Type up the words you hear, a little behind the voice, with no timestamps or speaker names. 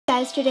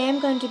guys, today I'm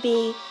going to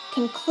be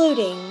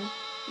concluding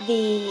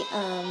the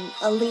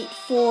Elite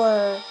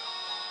Four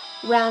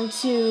Round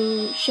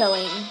 2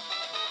 showing.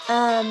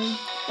 And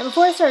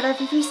before I start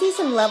off, if you see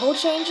some level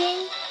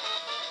changing,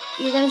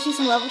 you're going to see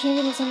some level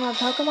changing with some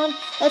of my Pokemon.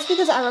 That's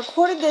because I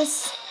recorded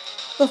this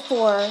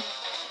before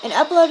and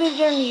uploaded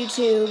it on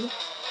YouTube,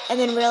 and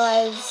then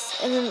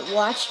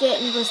watched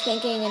it and was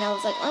thinking, and I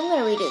was like, I'm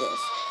going to redo this.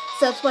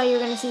 So that's why you're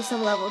going to see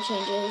some level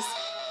changes.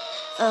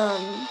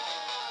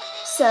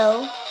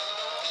 So,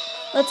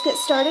 let's get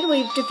started.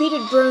 We've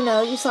defeated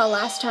Bruno, you saw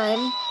last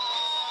time.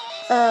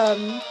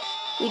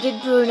 We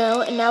did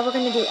Bruno, and now we're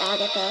going to do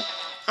Agatha.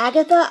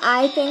 Agatha,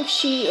 I think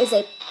she is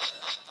a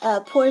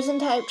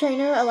poison-type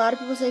trainer. A lot of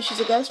people say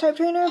she's a ghost-type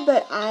trainer,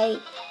 but I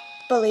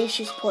believe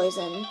she's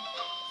poison.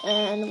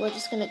 And we're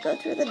just going to go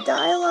through the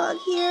dialogue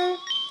here.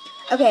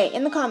 Okay,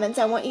 in the comments,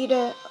 I want you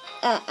to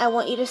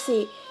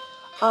see,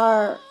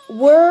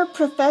 were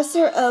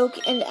Professor Oak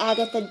and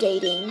Agatha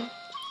dating?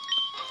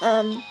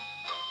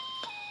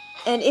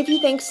 And if you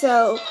think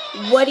so,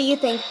 what do you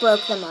think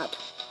broke them up?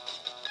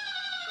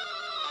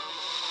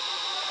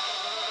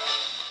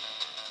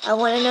 I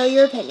want to know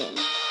your opinion.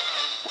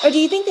 Or do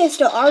you think they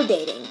still are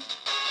dating?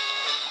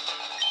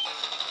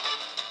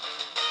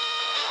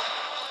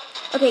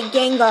 Okay,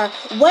 Gengar.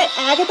 What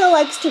Agatha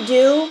likes to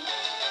do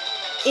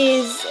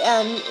is,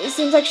 it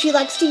seems like she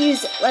likes to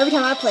use, every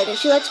time I played it,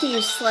 she likes to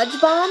use Sludge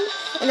Bomb.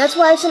 And that's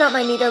why I sent out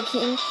my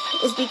Nidoking,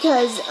 is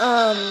because,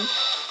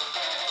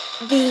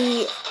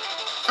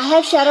 I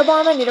have Shadow Ball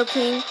on my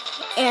Nidoking,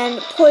 and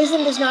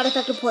poison does not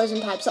affect a poison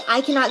type, so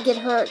I cannot get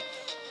hurt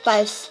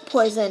by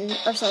poison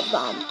or Sludge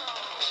Bomb.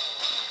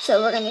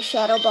 So we're going to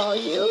Shadow Ball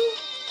you.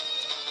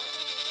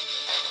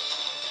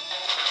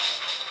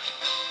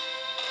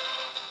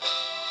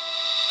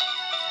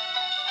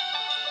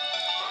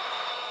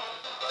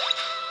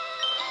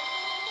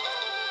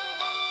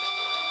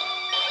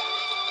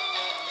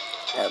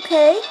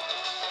 Okay.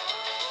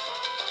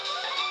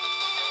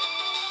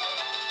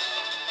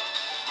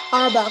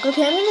 Arbok.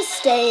 Okay, I'm going to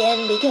stay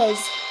in because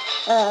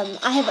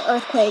I have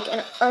Earthquake,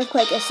 and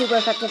Earthquake is super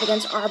effective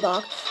against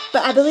Arbok.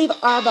 But I believe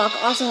Arbok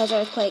also has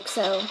Earthquake,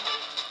 so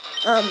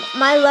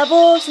my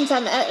level, since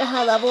I'm at a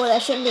high level,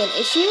 that shouldn't be an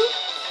issue.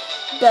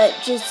 But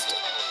just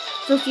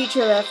for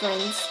future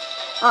reference,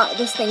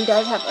 this thing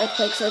does have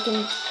Earthquake, so it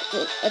can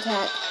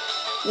attack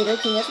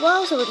Nidoking as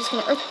well. So we're just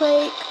going to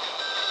Earthquake.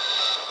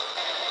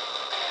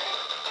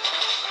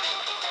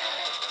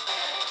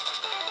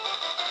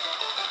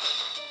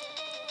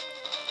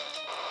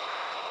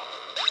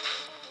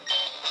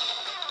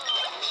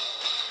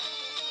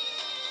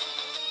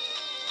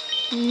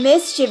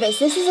 Mischievous.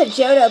 This is a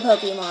Johto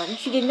Pokemon.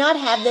 She did not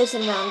have this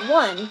in round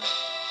 1.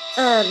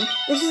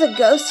 This is a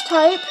ghost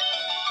type,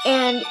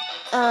 and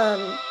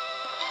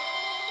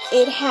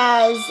it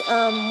has,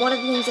 one of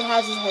the things it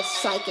has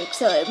Psychic,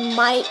 so it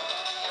might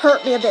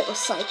hurt me a bit with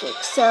Psychic,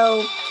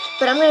 so,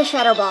 but I'm going to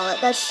Shadow Ball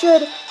it. That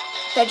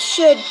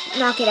should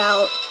knock it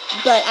out,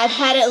 but I've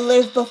had it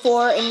live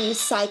before and use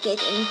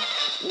Psychic and,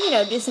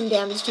 do some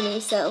damage to me,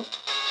 so.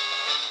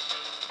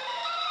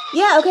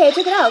 Yeah, okay, I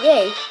took it out,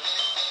 yay.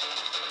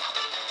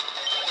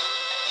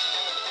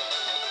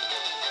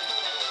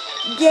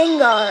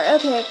 Gengar,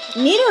 okay.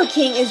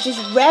 Nidoking is just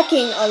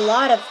wrecking a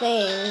lot of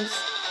things,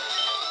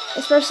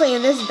 especially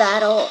in this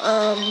battle.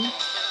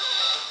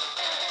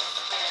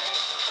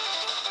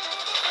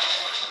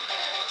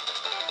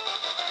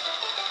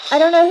 I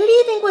don't know, who do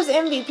you think was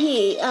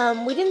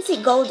MVP? We didn't see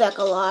Golduck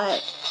a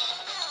lot.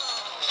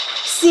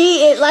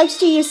 See, it likes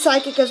to use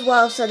Psychic as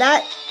well, so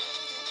that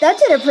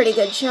did a pretty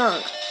good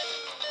chunk.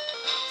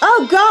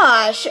 Oh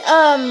gosh,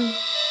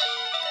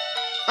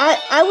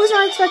 I was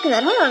not expecting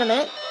that. Hold on a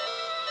minute.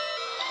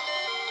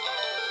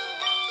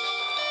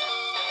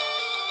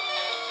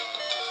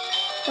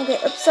 Okay,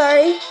 oops,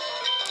 sorry.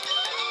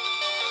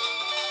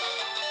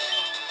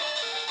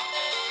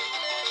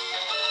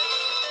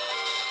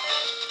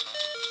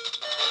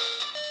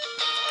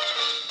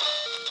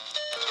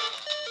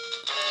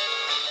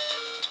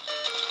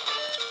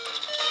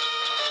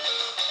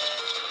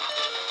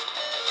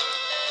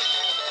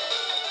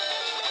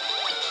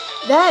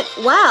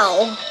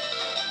 Wow.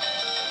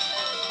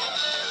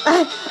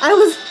 I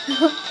was,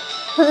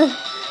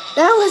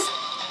 that was,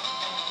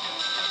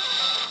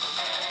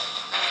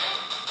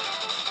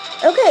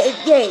 okay,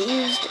 yeah, it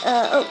used,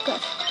 oh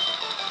gosh.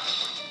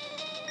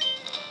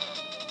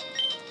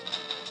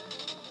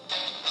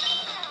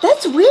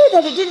 That's weird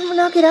that it didn't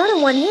knock it out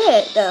in one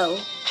hit, though.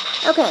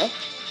 Okay.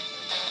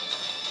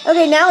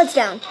 Okay, now it's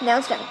down. Now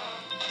it's down.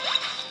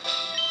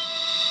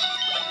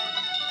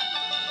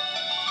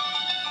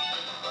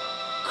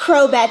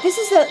 Crobat. This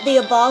is the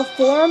evolved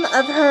form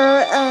of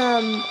her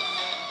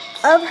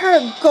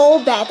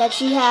Golbat that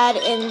she had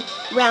in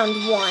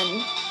round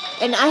 1.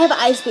 And I have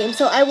Ice Beam,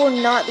 so I will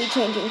not be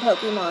changing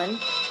Pokemon.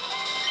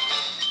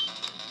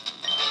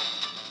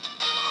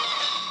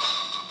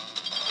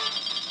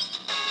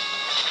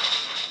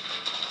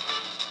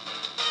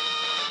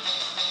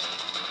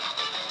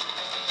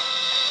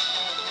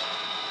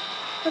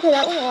 Okay,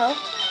 that went well.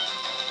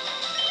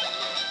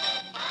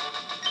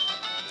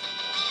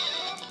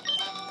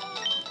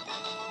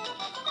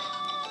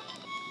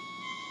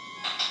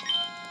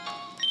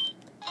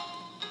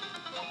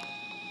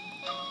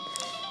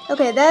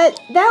 Okay, that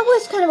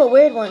was kind of a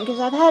weird one, because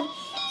I've had,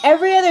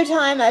 every other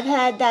time I've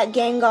had that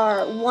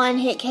Gengar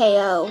one-hit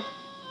KO.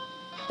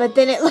 But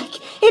then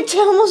it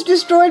almost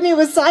destroyed me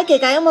with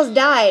Psychic. I almost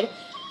died.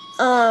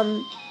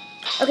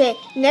 Okay,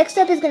 next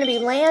up is going to be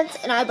Lance,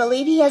 and I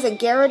believe he has a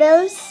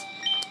Gyarados,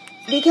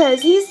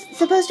 because he's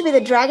supposed to be the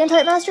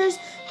Dragon-type masters,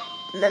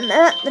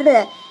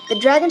 the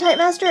Dragon-type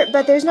master,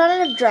 but there's not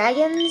enough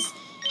dragons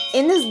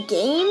in this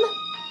game,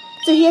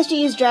 so he has to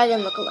use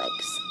Dragon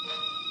lookalikes.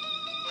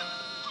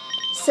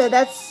 So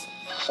that's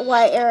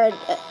why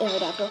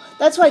Aerodactyl.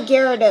 That's why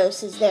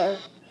Gyarados is there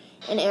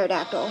in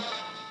Aerodactyl.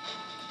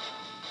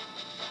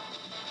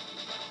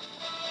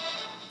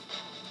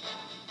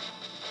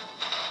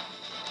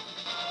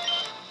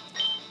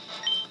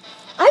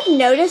 I've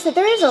noticed that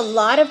there is a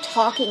lot of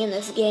talking in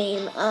this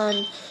game.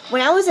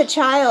 When I was a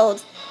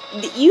child,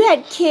 you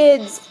had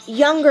kids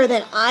younger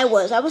than I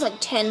was. I was like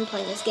 10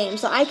 playing this game,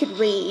 so I could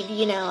read,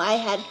 you know,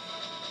 I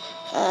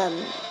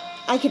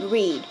could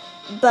read.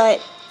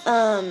 But,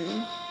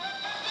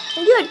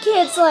 you had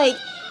kids like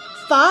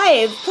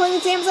 5 playing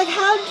this game. It's like,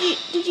 how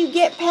did you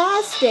get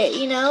past it,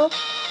 you know?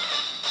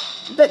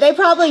 But they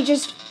probably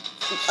just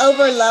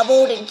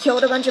over-leveled and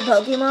killed a bunch of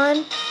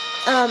Pokemon.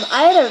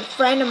 I had a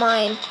friend of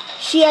mine,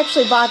 she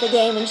actually bought the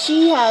game, and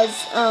she has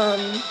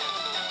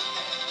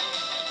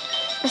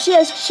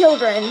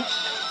children,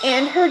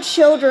 and her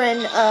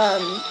children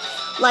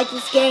like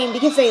this game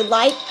because they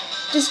like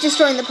just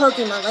destroying the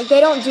Pokemon. Like,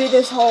 they didn't do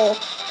this whole,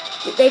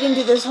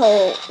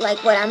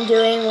 like, what I'm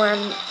doing, where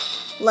I'm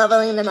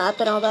leveling them up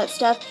and all that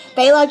stuff.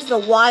 They liked the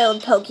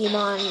wild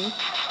Pokemon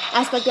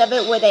aspect of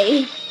it, where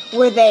they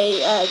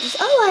just,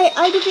 oh,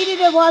 I defeated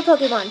a wild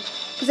Pokemon,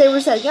 because they were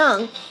so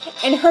young,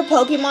 and her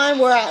Pokemon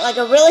were at, like,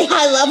 a really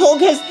high level,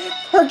 because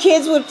her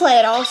kids would play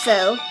it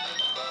also.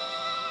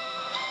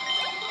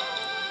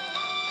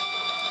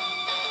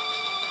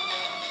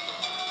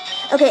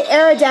 Okay,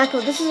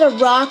 Aerodactyl, this is a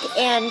rock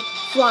and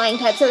flying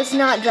type, so it's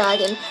not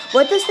dragon.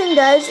 What this thing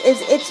does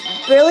is it's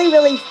really,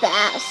 really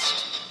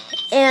fast,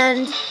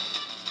 and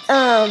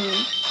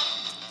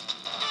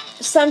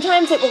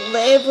sometimes it will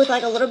live with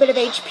like a little bit of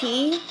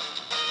HP,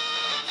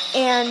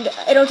 and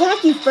it'll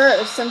attack you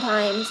first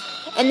sometimes,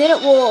 and then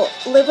it will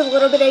live with a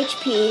little bit of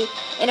HP,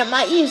 and it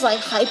might use like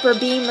Hyper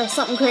Beam or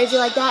something crazy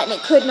like that, and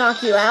it could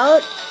knock you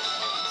out.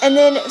 And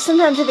then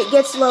sometimes if it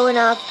gets low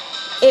enough,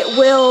 it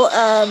will,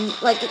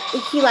 like,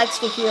 he likes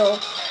to heal.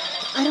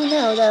 I don't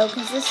know, though,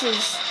 because this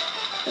is,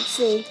 let's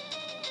see.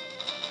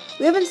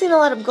 We haven't seen a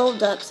lot of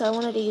Golduck, so I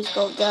wanted to use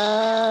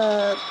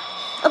Golduck.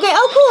 Okay,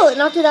 oh, cool, it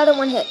knocked it out in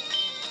one hit.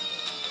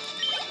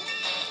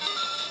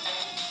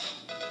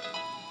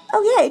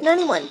 Oh, yay,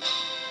 91.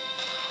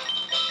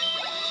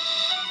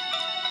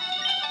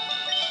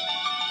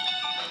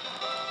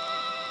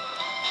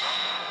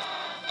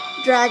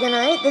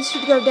 Dragonite, this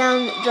should go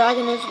down.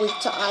 Dragon is weak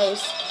to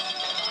ice.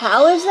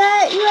 How is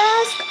that, you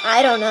ask?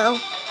 I don't know.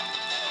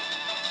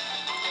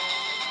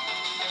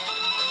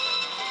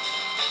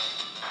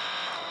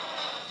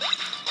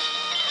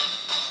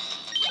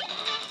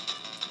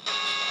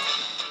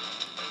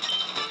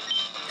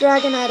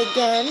 Dragonite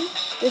again.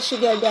 This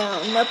should go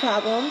down, no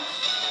problem.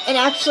 And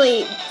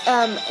actually,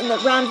 in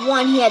the round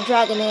 1, he had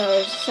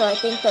Dragonairs, so I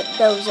think that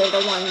those are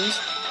the ones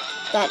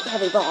that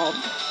have evolved.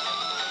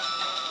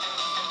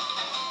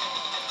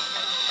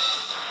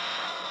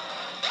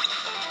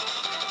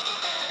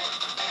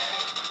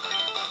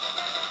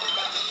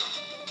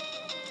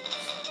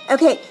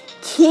 Okay,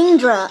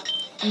 Kingdra.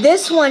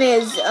 This one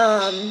is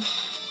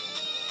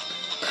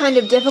kind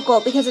of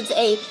difficult because it's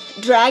a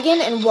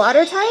dragon and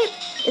water type.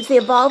 It's the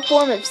evolved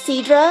form of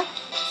Seadra,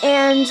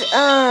 and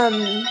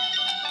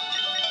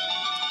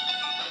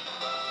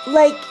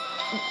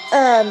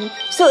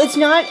so it's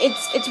not,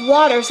 it's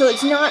water, so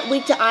it's not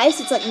weak to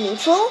ice. It's like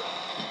neutral.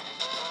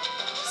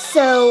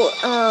 So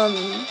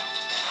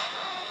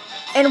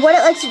and what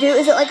it likes to do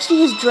is it likes to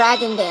use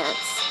Dragon Dance,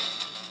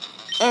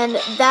 and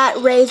that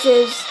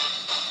raises.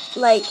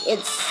 Like,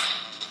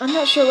 I'm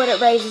not sure what it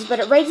raises, but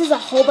it raises a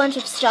whole bunch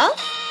of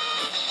stuff.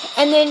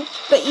 And then,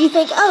 but you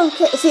think, oh,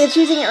 okay, see, it's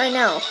using it right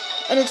now.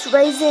 And it's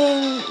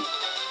raising,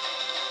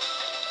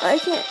 I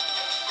can't,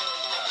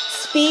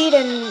 speed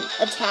and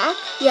attack?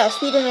 Yeah,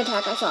 speed and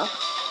attack, I saw.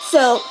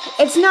 So,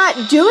 it's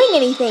not doing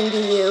anything to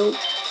you,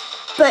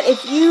 but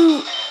if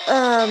you,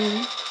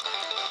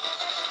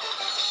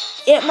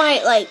 it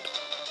might, like,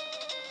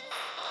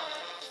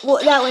 well,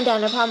 that went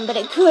down, no problem, but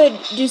it could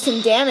do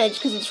some damage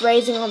because it's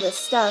raising all this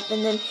stuff,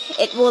 and then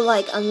it will,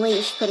 like,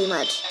 unleash, pretty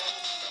much.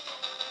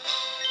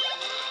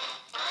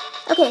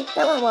 Okay,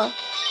 that went well.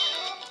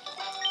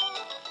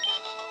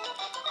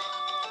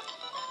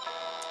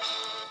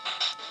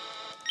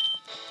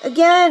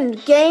 Again,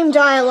 game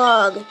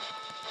dialogue.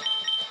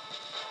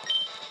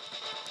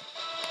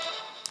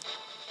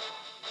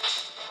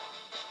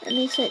 Let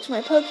me switch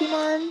my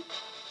Pokemon.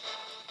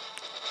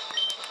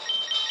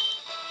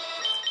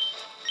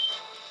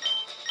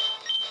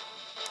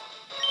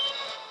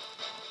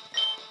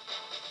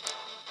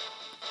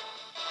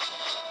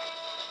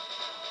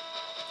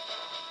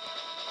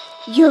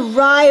 Your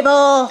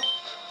rival!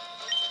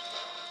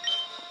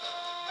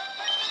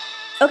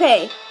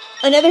 Okay,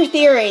 another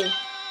theory.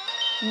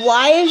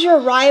 Why is your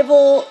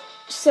rival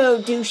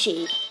so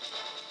douchey?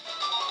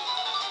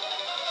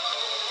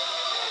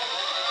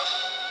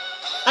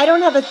 I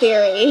don't have a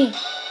theory.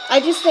 I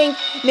just think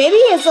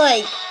maybe his,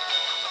 like,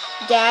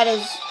 dad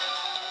is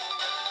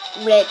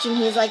rich and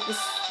he's like this,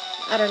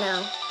 I don't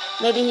know.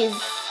 Maybe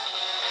he's,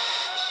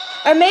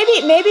 or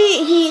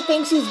maybe he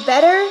thinks he's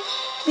better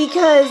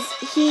because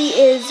he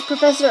is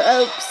Professor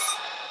Oak's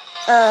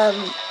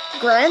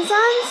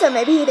grandson, so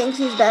maybe he thinks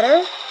he's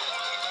better.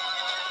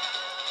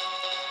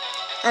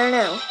 I don't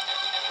know.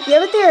 If you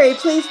have a theory,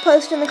 please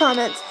post in the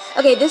comments.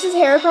 Okay, this is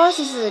Heracross.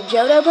 This is a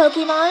Johto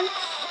Pokemon,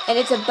 and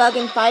it's a bug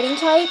and fighting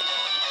type.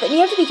 But you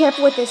have to be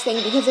careful with this thing,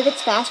 because if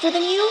it's faster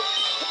than you,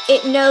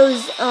 it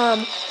knows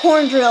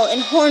Horn Drill,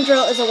 and Horn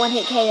Drill is a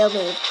one-hit KO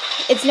move.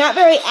 It's not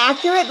very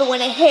accurate, but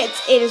when it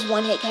hits, it is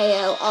one-hit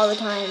KO all the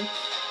time.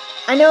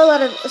 I know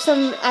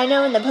I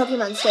know in the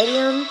Pokemon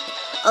Stadium,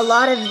 a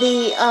lot of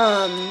the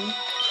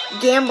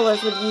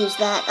gamblers would use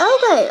that.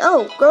 Okay,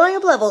 oh, growing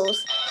up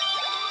levels.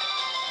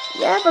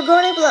 Yeah, for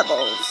growing up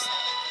levels.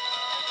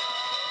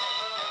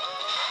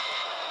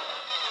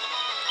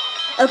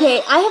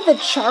 Okay, I have the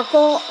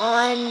charcoal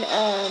on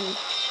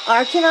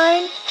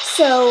Arcanine,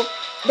 so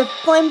the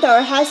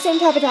flamethrower has same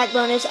type attack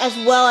bonus as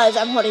well as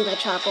I'm holding the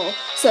charcoal.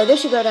 So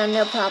this should go down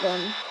no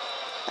problem.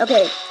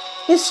 Okay,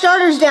 his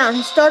starter's down.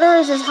 His starter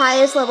is his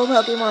highest level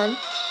Pokemon.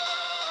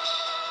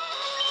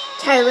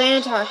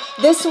 Tyranitar.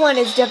 This one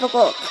is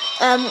difficult.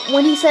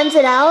 When he sends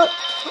it out,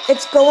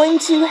 it's going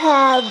to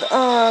have,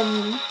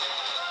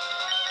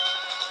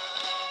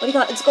 what do you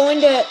call it? It's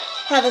going to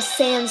have a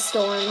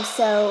sandstorm,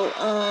 so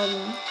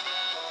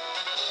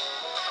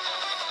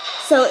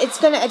it's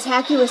going to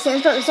attack you with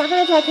sandstorm. It's not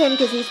going to attack him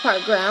because he's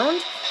part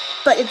ground,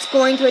 but it's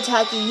going to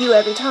attack you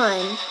every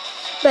time.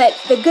 But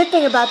the good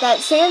thing about that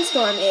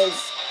sandstorm is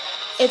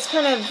it's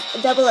kind of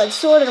a double-edged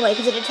sword in a way,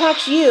 because it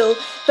attacks you,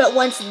 but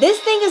once this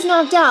thing is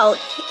knocked out,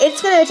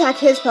 it's going to attack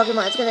his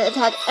Pokemon. It's going to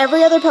attack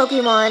every other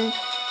Pokemon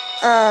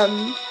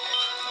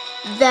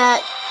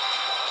that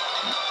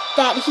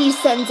he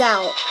sends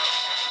out,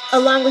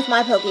 along with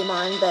my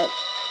Pokemon. But,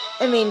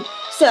 I mean,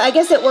 so I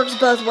guess it works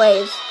both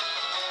ways.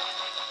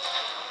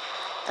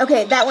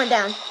 Okay, that went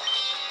down.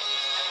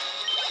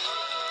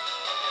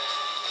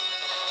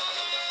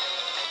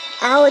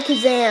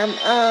 Alakazam,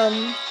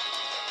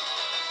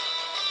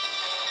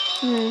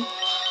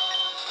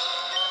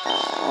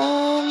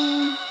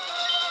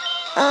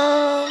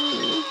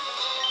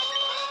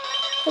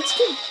 let's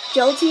do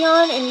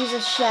Jolteon and use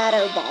a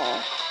Shadow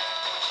Ball.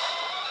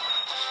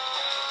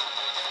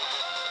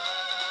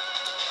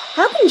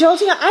 How can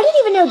Jolteon, I didn't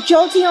even know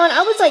Jolteon,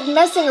 I was like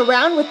messing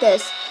around with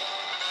this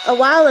a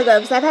while ago,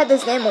 because I've had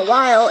this game a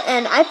while,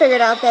 and I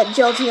figured out that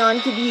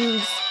Jolteon could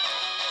use,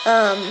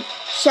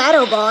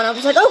 Shadow Ball, and I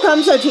was like, oh,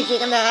 I'm so teaching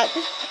him that.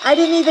 I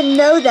didn't even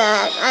know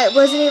that.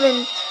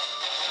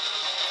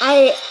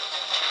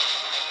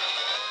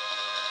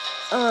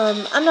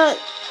 I'm not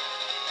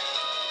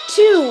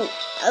too,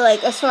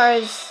 like, as far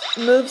as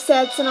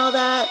movesets and all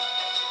that,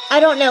 I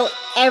don't know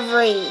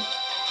every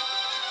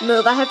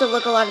move. I have to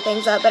look a lot of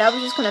things up, but I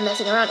was just kind of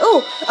messing around.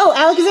 Oh,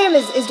 Alakazam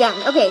is down.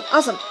 Okay,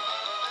 awesome.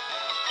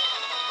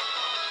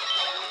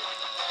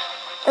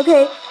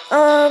 Okay,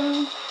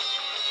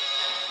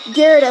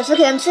 Gyarados.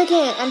 Okay, I'm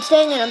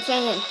staying in.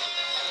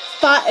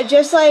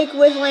 Just like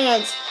with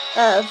Lance,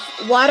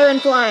 water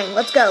and flying.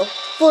 Let's go.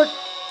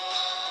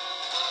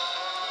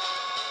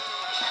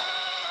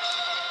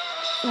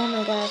 Oh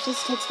my gosh,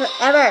 this takes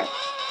forever.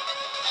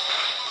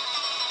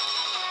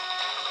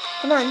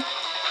 Come on.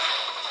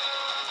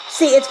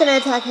 See, it's gonna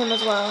attack him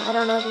as well. I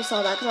don't know if you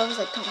saw that, because I was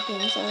like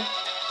talking, so.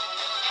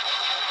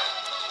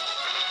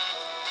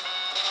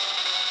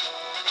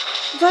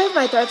 Sorry if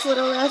my throat's a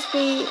little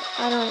raspy.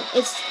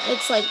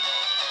 It's like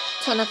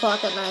 10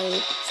 o'clock at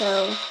night,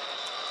 so.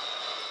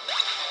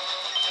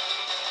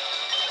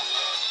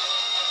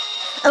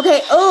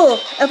 Okay,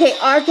 okay,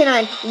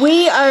 Arcanine.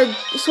 We are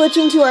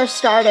switching to our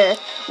starter.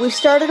 We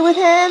started with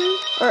him,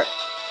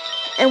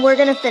 and we're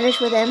gonna finish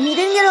with him. He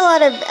didn't get a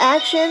lot of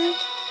action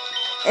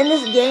in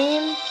this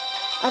game.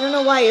 I don't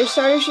know why. Your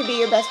starter should be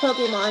your best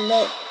Pokemon,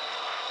 but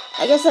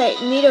I guess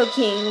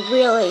Nidoking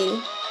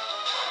really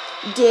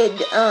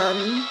did,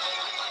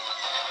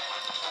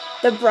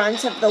 the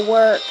brunt of the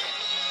work.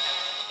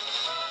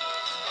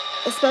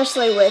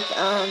 Especially with,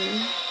 well,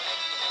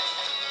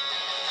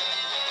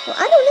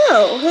 I don't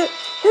know. Who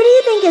do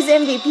you think is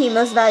MVP,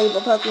 most valuable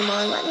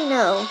Pokemon? Let me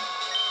know.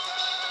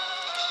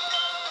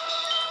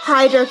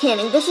 Hydro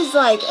Cannon. This is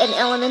like an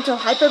elemental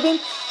Hyper Beam.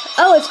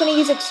 Oh, it's going to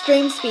use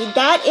extreme speed.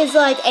 That is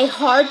like a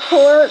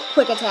hardcore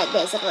quick attack,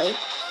 basically.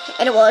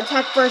 And it will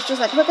attack first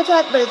just like quick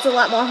attack, but it's a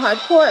lot more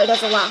hardcore. It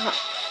does a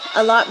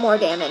lot more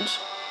damage.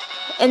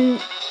 And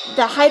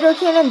the Hydro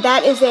Cannon,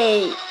 that is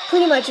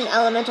pretty much an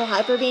elemental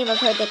Hyper Beam. I've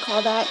heard they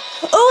call that.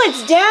 Oh,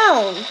 it's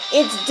down!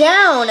 It's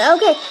down!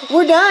 Okay,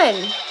 we're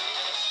done.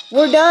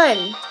 We're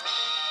done.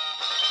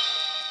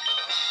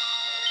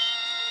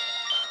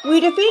 We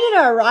defeated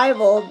our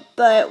rival,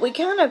 but we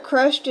kind of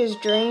crushed his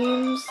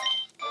dreams.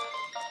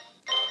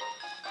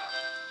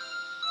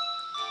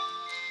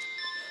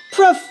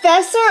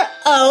 Professor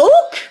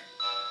Oak?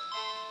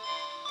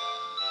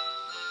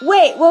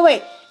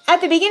 Wait.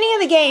 At the beginning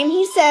of the game,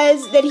 he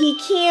says that he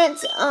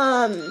can't,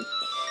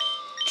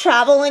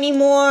 travel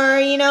anymore,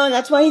 you know, and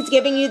that's why he's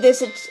giving you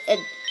this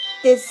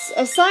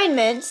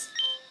assignment.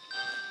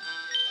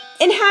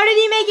 And how did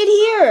he make it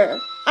here?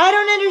 I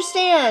don't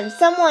understand.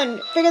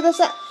 Someone figure this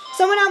out.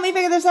 Someone help me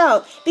figure this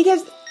out.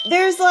 Because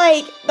there's,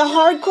 like, the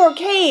hardcore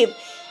cave.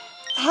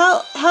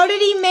 How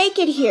did he make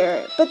it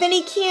here? But then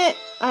he can't...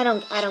 I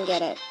don't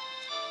get it.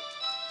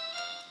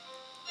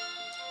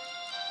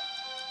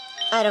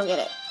 I don't get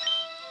it.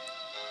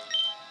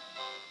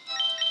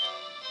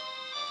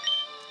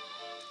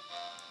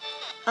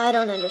 I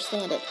don't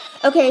understand it.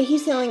 Okay,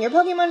 he's healing your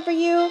Pokemon for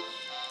you,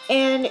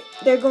 and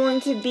they're going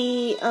to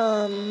be,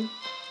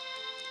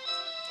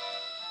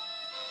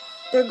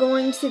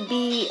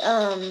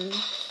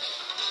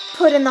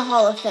 put in the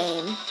Hall of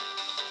Fame.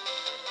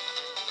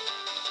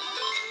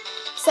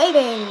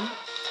 Saving!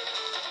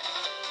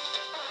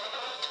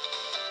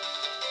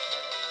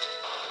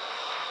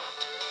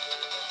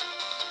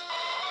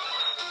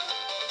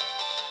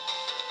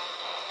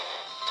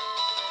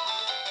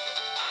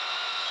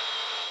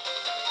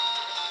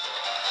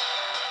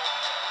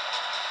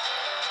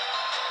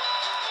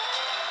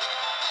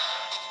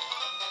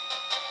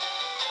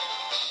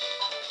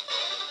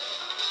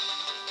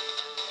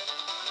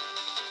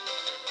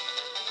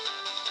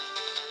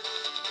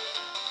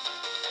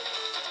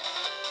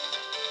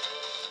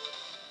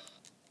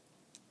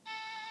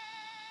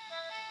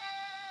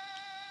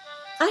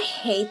 I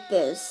hate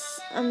this.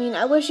 I mean,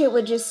 I wish it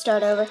would just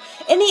start over.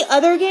 In the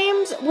other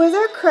games, were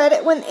there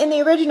in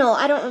the original,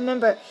 I don't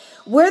remember,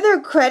 were there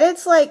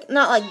credits like,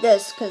 not like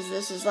this, because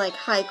this is like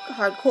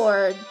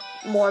hardcore,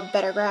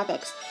 better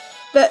graphics,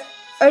 but,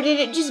 or did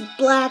it just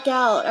black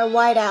out or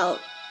white out?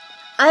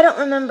 I don't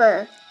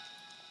remember.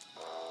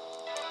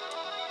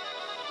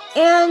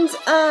 And,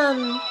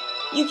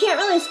 you can't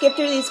really skip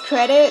through these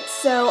credits,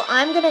 so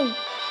I'm not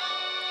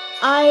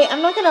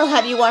gonna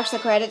have you watch the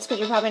credits, because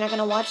you're probably not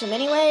gonna watch them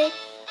anyway.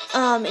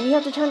 And you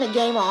have to turn the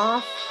game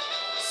off.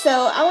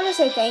 So I want to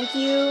say thank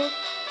you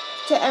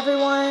to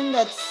everyone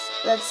that's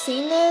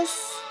seen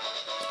this,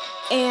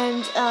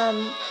 and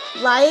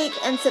like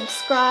and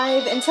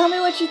subscribe, and tell me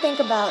what you think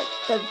about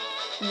the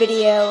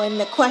video and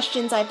the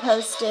questions I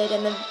posted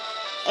and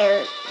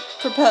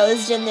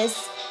proposed in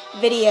this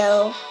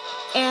video.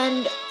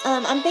 And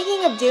I'm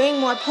thinking of doing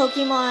more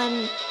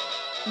Pokemon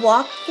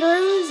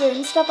walkthroughs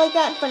and stuff like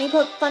that, fun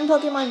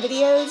Pokemon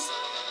videos.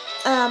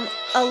 I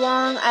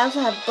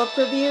also have book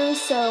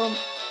reviews, so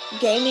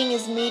gaming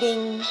is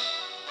meeting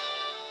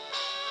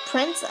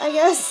print, I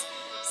guess.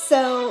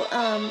 So,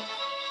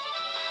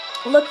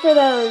 look for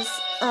those.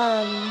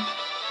 And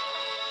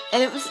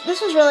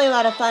this was really a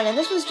lot of fun, and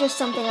this was just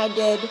something I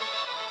did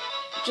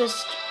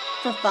just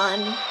for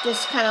fun,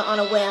 just kind of on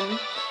a whim.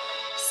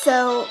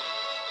 So,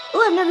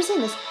 ooh, I've never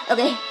seen this.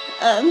 Okay,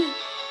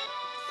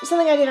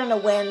 something I did on a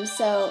whim,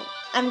 so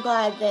I'm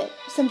glad that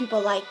some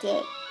people liked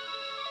it.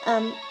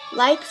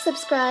 Like,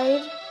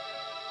 subscribe,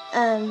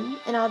 and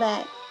all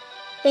that.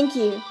 Thank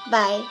you.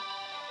 Bye.